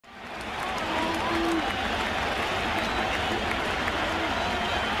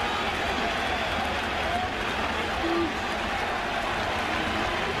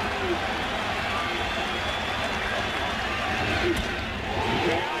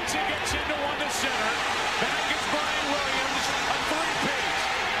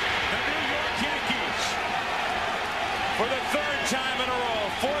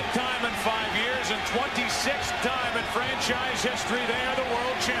Marlins history, they are the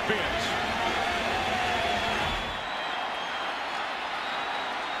world champions.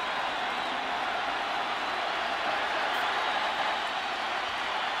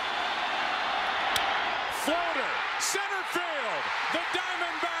 Floater, center field. The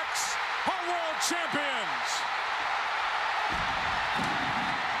Diamondbacks are world champions.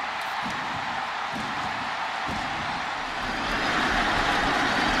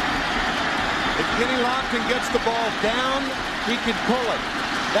 If Kenny Lofton gets the ball down, he can pull it.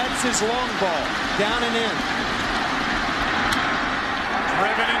 That's his long ball, down and in.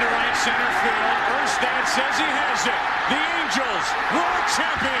 Driven into right center field. Erstad says he has it. The Angels, world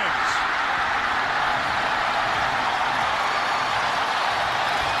champions.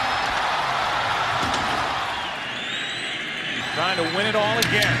 Trying to win it all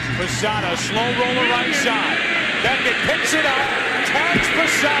again. Posada, slow roller right side. Beckett picks it up, tags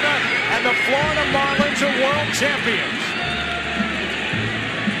Posada, and the Florida Marlins are world champions.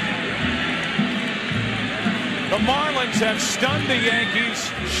 The Marlins have stunned the Yankees,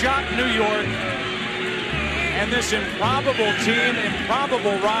 shocked New York, and this improbable team,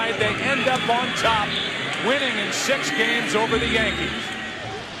 improbable ride, they end up on top, winning in 6 games over the Yankees.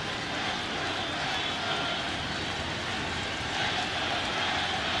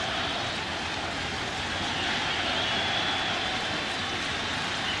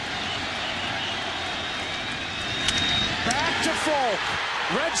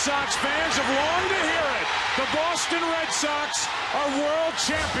 Red Sox fans have longed to hear it. The Boston Red Sox are world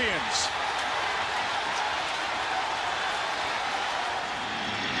champions.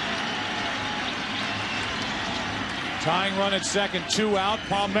 Tying run at second, 2 out.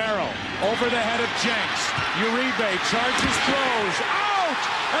 Palmeiro over the head of Jenks. Uribe charges, throws, out!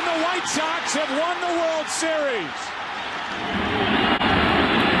 And the White Sox have won the World Series.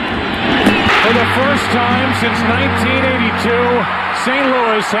 For the first time since 1982, St.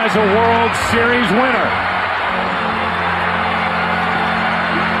 Louis has a World Series winner.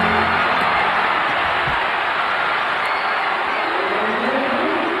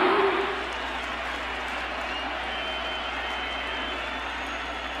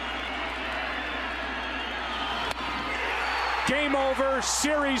 Game over,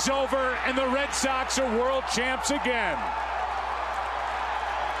 series over, and the Red Sox are world champs again.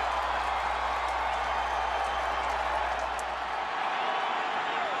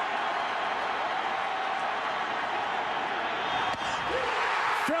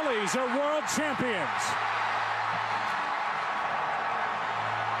 Phillies are world champions.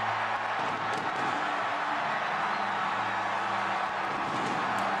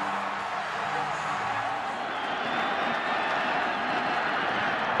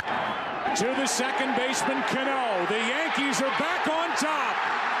 To the second baseman, Cano. The Yankees are back on top.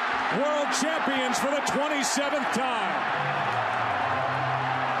 World champions for the 27th time.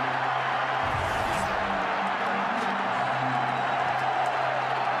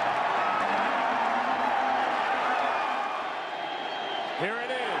 Here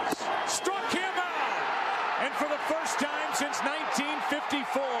it is. Struck him out. And for the first time since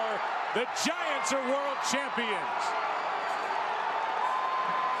 1954, the Giants are world champions.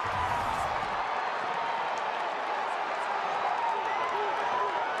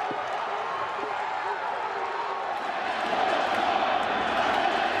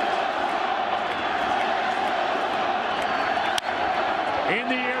 In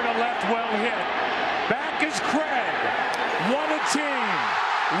the air to left, well hit. Back is Craig. What a team.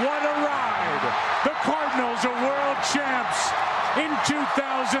 What a ride. The Cardinals are world champs in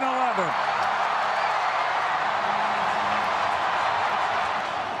 2011.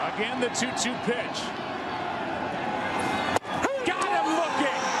 Again, the 2-2 pitch. Got him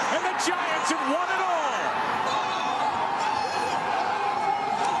looking. And the Giants have won it all.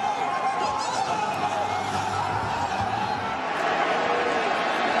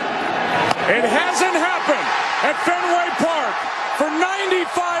 It hasn't happened at Fenway Park for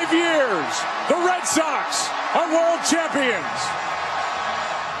 95 years. The Red Sox are world champions.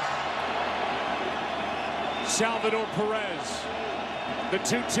 Salvador Perez, the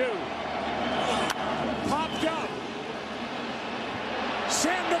 2-2. Popped up.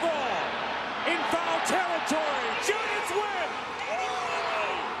 Sandoval in foul territory. Giants win.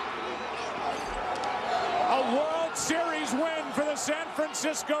 A World Series win for the San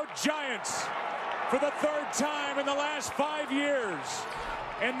Francisco Giants for the 3rd time in the last 5 years.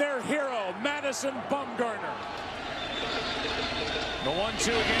 And their hero, Madison Bumgarner. The 1-2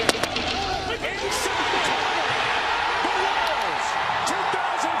 again. Inside the tunnel. The Royals,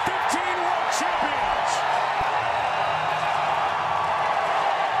 2015 World Champions.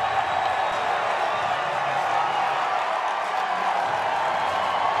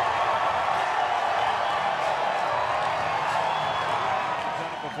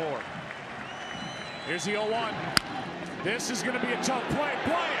 Here's the 0-1. This is going to be a tough play.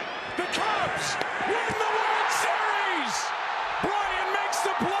 Bryant, the Cubs win the World Series. Bryant makes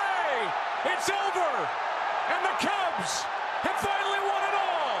the play. It's over. And the Cubs have finally won it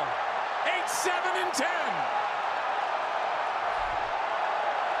all. 8-7-10.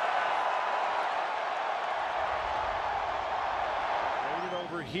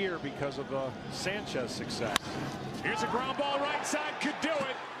 Over here because of Sanchez success. Here's a ground ball right side, could do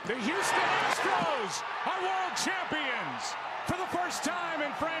it. The Houston Astros are world champions for the first time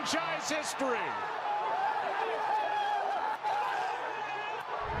in franchise history.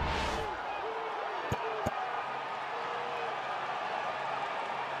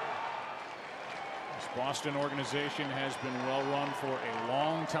 This Boston organization has been well run for a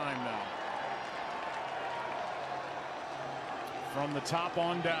long time now. From the top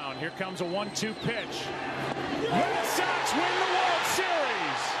on down, here comes a 1-2 pitch. Red Sox win the World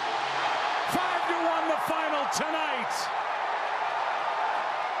Series. 5-1 the final tonight.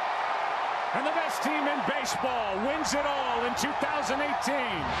 And the best team in baseball wins it all in 2018.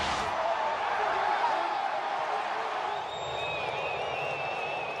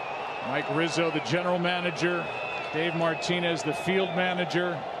 Mike Rizzo, the general manager. Dave Martinez, the field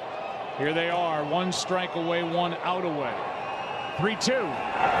manager. Here they are, 1 strike away, 1 out away. 3-2.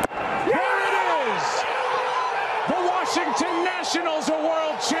 Here it is! The Washington Nationals are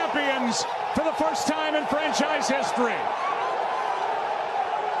world champions for the first time in franchise history.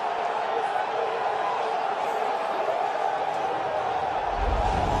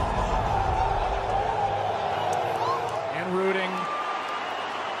 And rooting.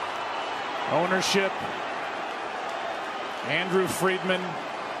 Ownership. Andrew Friedman.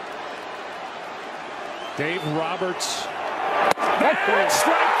 Dave Roberts. And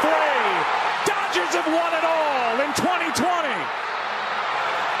strike 3. Dodgers have won it all in 2020.